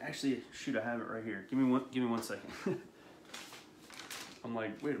 November, actually, shoot, I have it right here. Give me one second. I'm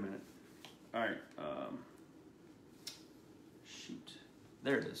like, wait a minute. All right. Shoot.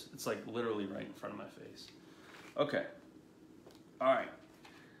 There it is. It's like literally right in front of my face. Okay. All right.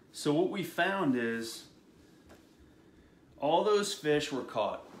 So what we found is all those fish were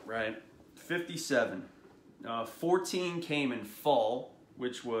caught, right? 57. 14 came in fall,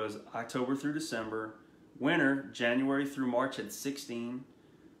 which was October through December. Winter, January through March, had 16.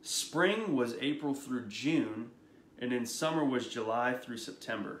 Spring was April through June. And then summer was July through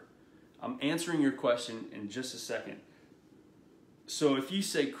September. I'm answering your question in just a second. So if you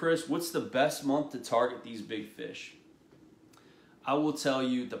say, Chris, what's the best month to target these big fish? I will tell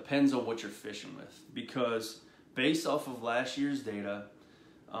you, depends on what you're fishing with, because based off of last year's data,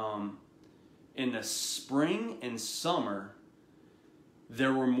 in the spring and summer,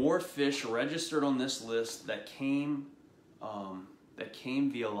 there were more fish registered on this list that came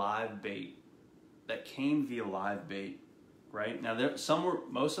via live bait. Right now,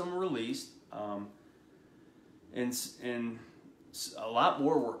 most of them were released, and a lot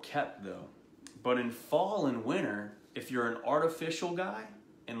more were kept though. But in fall and winter, if you're an artificial guy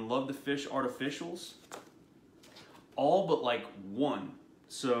and love to fish artificials, all but like one.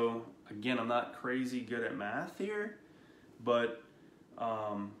 So again, I'm not crazy good at math here, but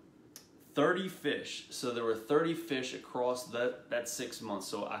 30 fish. So there were 30 fish across that 6 months.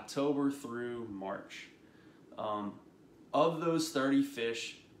 So October through March. Of those 30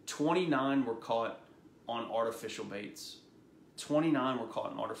 fish, 29 were caught on artificial baits. 29 were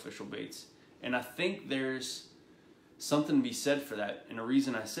caught in artificial baits. And I think there's something to be said for that. And the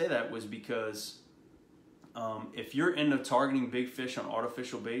reason I say that was because if you're into targeting big fish on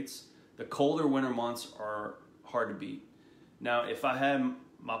artificial baits, the colder winter months are hard to beat. Now, if I had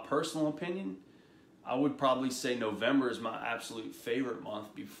my personal opinion, I would probably say November is my absolute favorite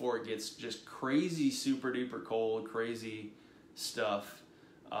month before it gets just crazy, super duper cold, crazy stuff.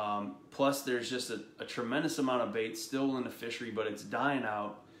 Plus, there's just a tremendous amount of bait still in the fishery, but it's dying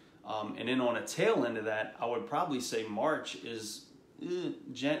out. And then on a tail end of that, I would probably say March is,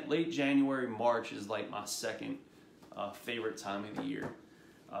 late January, March is like my second favorite time of the year.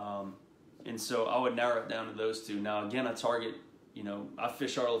 And so I would narrow it down to those two. Now, again, I target, I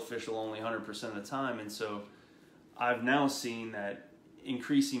fish artificial only 100% of the time. And so I've now seen that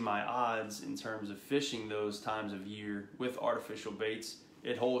increasing my odds in terms of fishing those times of year with artificial baits,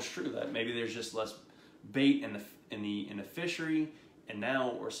 it holds true that maybe there's just less bait in the fishery. And now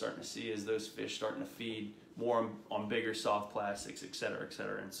what we're starting to see is those fish starting to feed more on bigger soft plastics, et cetera, et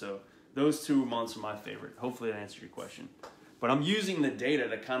cetera. And so those 2 months are my favorite. Hopefully that answered your question. But I'm using the data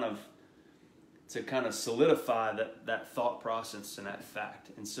to kind of solidify that thought process and that fact.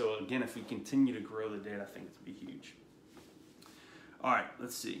 And so again, if we continue to grow the data, I think it's be huge. All right,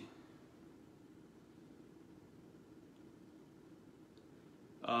 let's see.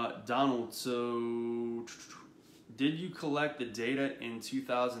 Donald, so did you collect the data in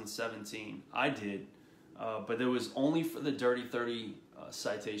 2017? I did, but it was only for the Dirty 30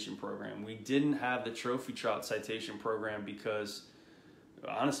 citation program. We didn't have the trophy trout citation program because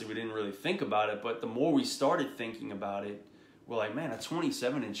honestly, we didn't really think about it, but the more we started thinking about it, we're like, man, a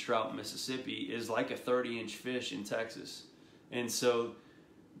 27-inch trout in Mississippi is like a 30-inch fish in Texas. And so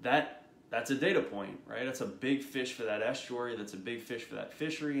that's a data point, right? That's a big fish for that estuary. That's a big fish for that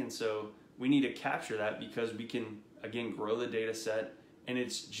fishery. And so we need to capture that because we can, again, grow the data set. And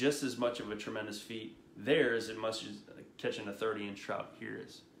it's just as much of a tremendous feat there as it must as catching a 30-inch trout here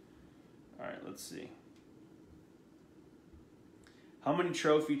is. All right, let's see. How many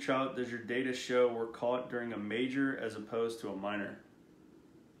trophy trout does your data show were caught during a major as opposed to a minor?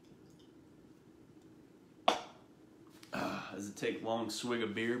 Does it take long swig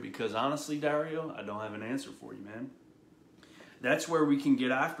of beer? Because honestly, Dario, I don't have an answer for you, man. That's where we can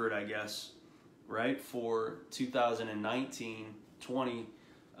get after it, I guess, right? For 2019, 20,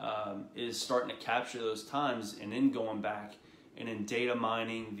 is starting to capture those times and then going back and then data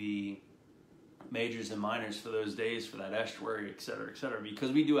mining the majors and minors for those days for that estuary, et cetera,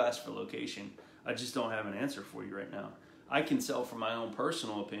 because we do ask for location. I just don't have an answer for you right now. I can tell from my own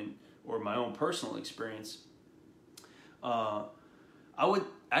personal opinion or my own personal experience. I would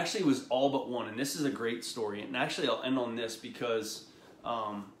actually, it was all but one, and this is a great story. And actually, I'll end on this because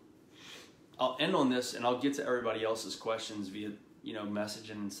I'll end on this, and I'll get to everybody else's questions via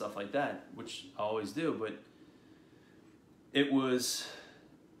messaging and stuff like that, which I always do. But it was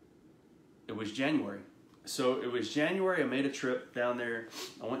January. So it was January. I made a trip down there.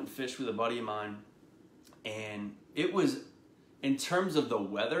 I went and fished with a buddy of mine, and it was, in terms of the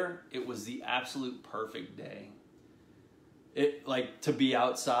weather, it was the absolute perfect day. It like to be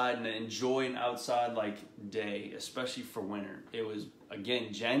outside and enjoy an outside like day, especially for winter. It was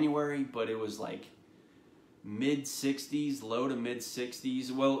again January, but it was like mid 60s, low to mid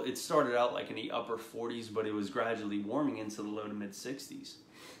 60s. Well, it started out like in the upper 40s, but it was gradually warming into the low to mid 60s.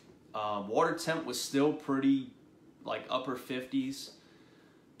 Water temp was still pretty like upper 50s,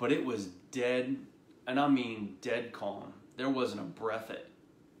 but it was dead, and I mean dead calm. There wasn't a breath of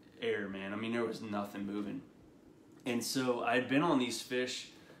air, man. I mean, there was nothing moving. And so I had been on these fish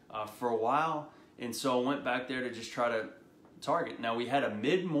for a while, and so I went back there to just try to target. Now, we had a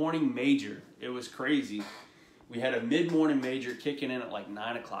mid-morning major. It was crazy. We had a mid-morning major kicking in at like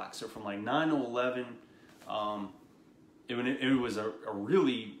 9 o'clock. So from like 9 to 11, it was a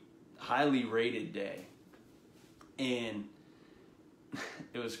really highly rated day, and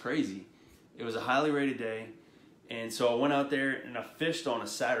it was crazy. It was a highly rated day, and so I went out there and I fished on a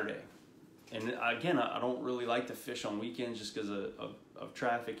Saturday. And again, I don't really like to fish on weekends just because of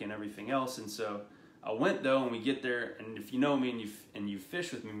traffic and everything else. And so I went though, and we get there, and if you know me and you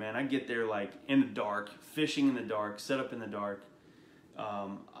fish with me, man, I get there like in the dark, fishing in the dark, set up in the dark.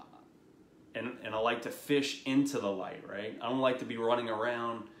 And I like to fish into the light, right? I don't like to be running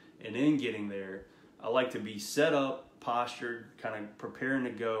around and then getting there. I like to be set up, postured, kind of preparing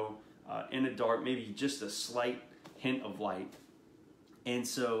to go in the dark, maybe just a slight hint of light. And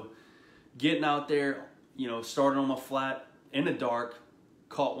so getting out there, you know, started on my flat in the dark,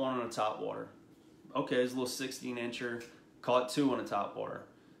 caught one on the top water. Okay, it's a little 16-incher, caught two on the top water.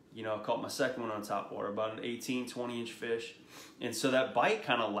 You know, I caught my second one on the top water, about an 18, 20-inch fish. And so that bite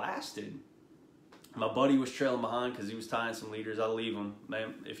kind of lasted. My buddy was trailing behind because he was tying some leaders. I'll leave him.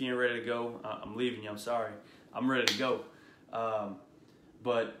 Man, if you ain't ready to go, I'm leaving you. I'm sorry. I'm ready to go.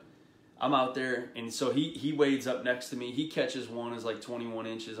 But I'm out there, and so he wades up next to me. He catches one, is like 21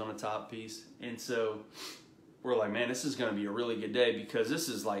 inches on the top piece. And so we're like, man, this is going to be a really good day because this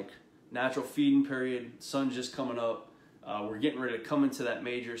is like natural feeding period. Sun's just coming up. We're getting ready to come into that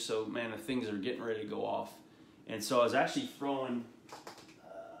major. So, man, the things are getting ready to go off. And so I was actually throwing...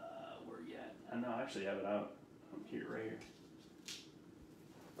 I know, I actually have it out. I'm here, right here.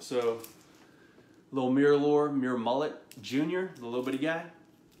 So, little mirror mullet junior, the little bitty guy.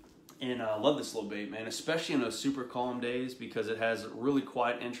 And I love this little bait, man, especially in those super calm days because it has a really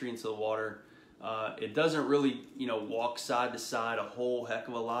quiet entry into the water. It doesn't really, you know, walk side to side a whole heck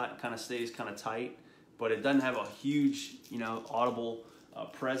of a lot. It kind of stays kind of tight, but it doesn't have a huge, you know, audible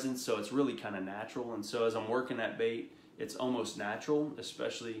presence. So it's really kind of natural. And so as I'm working that bait, it's almost natural,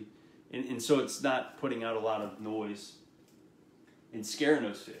 especially... And so it's not putting out a lot of noise and scaring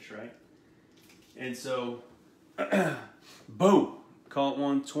those fish, right? And so, boom, caught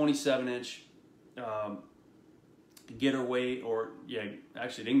one, 27-inch, get her weight, or yeah,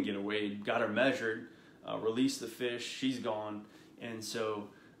 actually didn't get her weight, got her measured, released the fish, she's gone, and so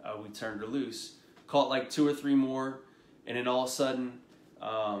we turned her loose. Caught like 2 or 3 more, and then all of a sudden,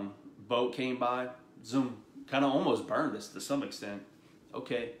 boat came by, zoom, kind of almost burned us to some extent.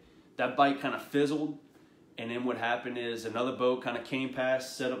 Okay. That bite kind of fizzled, and then what happened is another boat kind of came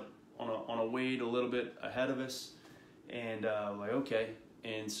past, set up on a wade a little bit ahead of us, and like, okay.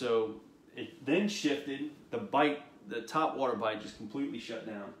 And so it then shifted. The top water bite just completely shut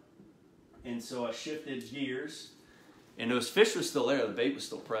down. And so I shifted gears, and those fish were still there. The bait was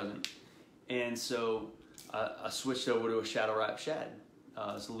still present. And so I switched over to a shadow wrap shad.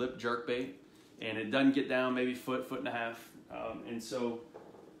 It's a lip jerk bait, and it doesn't get down maybe foot and a half. And so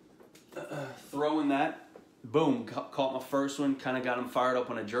throwing that, boom, caught my first one, kind of got him fired up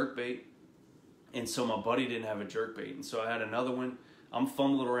on a jerk bait. And so my buddy didn't have a jerk bait. And so I had another one. I'm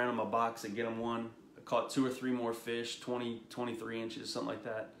fumbling around in my box to get him one. I caught 2 or 3 more fish, 20, 23 inches, something like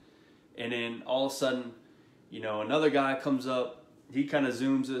that. And then all of a sudden, you know, another guy comes up. He kind of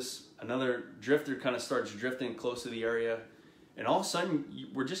zooms us. Another drifter kind of starts drifting close to the area. And all of a sudden,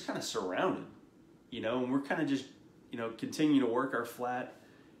 we're just kind of surrounded, you know, and we're kind of just, you know, continue to work our flat.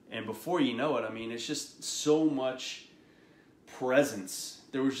 And before you know it, I mean, it's just so much presence.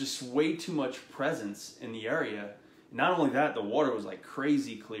 There was just way too much presence in the area. Not only that, the water was like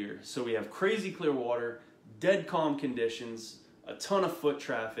crazy clear. So we have crazy clear water, dead calm conditions, a ton of foot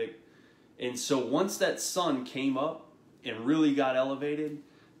traffic. And so once that sun came up and really got elevated,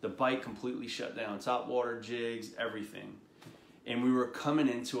 the bite completely shut down. Top water, jigs, everything. And we were coming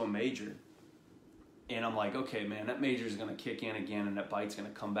into a major. And I'm like, okay, man, that major is going to kick in again and that bite's going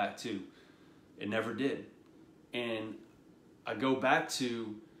to come back too. It never did. And I go back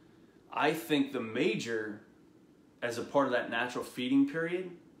to, I think the major, as a part of that natural feeding period,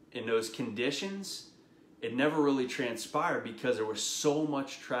 in those conditions, it never really transpired because there was so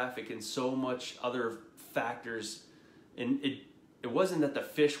much traffic and so much other factors. And it wasn't that the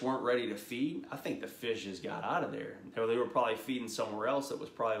fish weren't ready to feed. I think the fish just got out of there. They were probably feeding somewhere else that was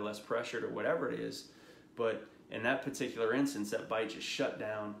probably less pressured or whatever it is. But in that particular instance, that bite just shut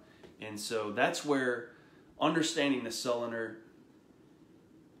down. And so that's where understanding the Solunar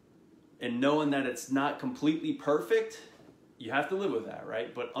and knowing that it's not completely perfect, you have to live with that,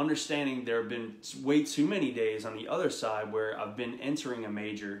 right? But understanding there have been way too many days on the other side where I've been entering a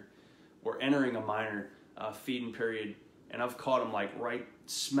major or entering a minor feeding period, and I've caught them like right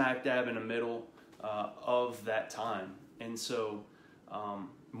smack dab in the middle of that time. And so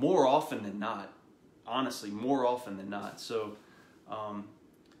more often than not, honestly, more often than not. So,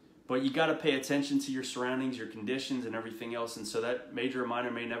 But you got to pay attention to your surroundings, your conditions, and everything else. And so that major or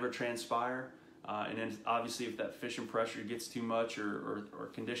minor may never transpire. And then obviously if that fishing pressure gets too much or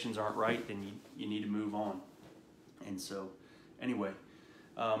conditions aren't right, then you need to move on. And so anyway,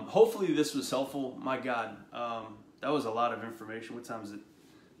 hopefully this was helpful. My God, that was a lot of information. What time is it?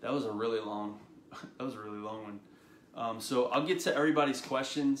 That was a really long one. So I'll get to everybody's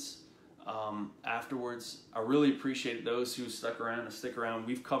questions afterwards. I really appreciate those who stuck around and stick around.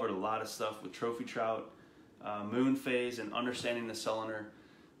 We've covered a lot of stuff with trophy trout, moon phase, and understanding the Solunar.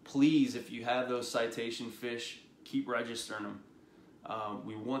 Please, if you have those citation fish, keep registering them.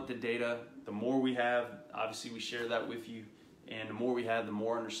 We want the data. The more we have, obviously we share that with you, and the more we have, the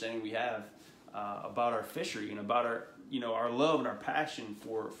more understanding we have about our fishery and about our love and our passion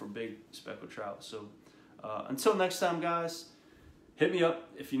for big speckled trout. So until next time, guys, hit me up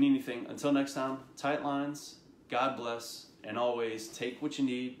if you need anything. Until next time, tight lines, God bless, and always take what you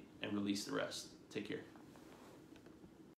need and release the rest. Take care.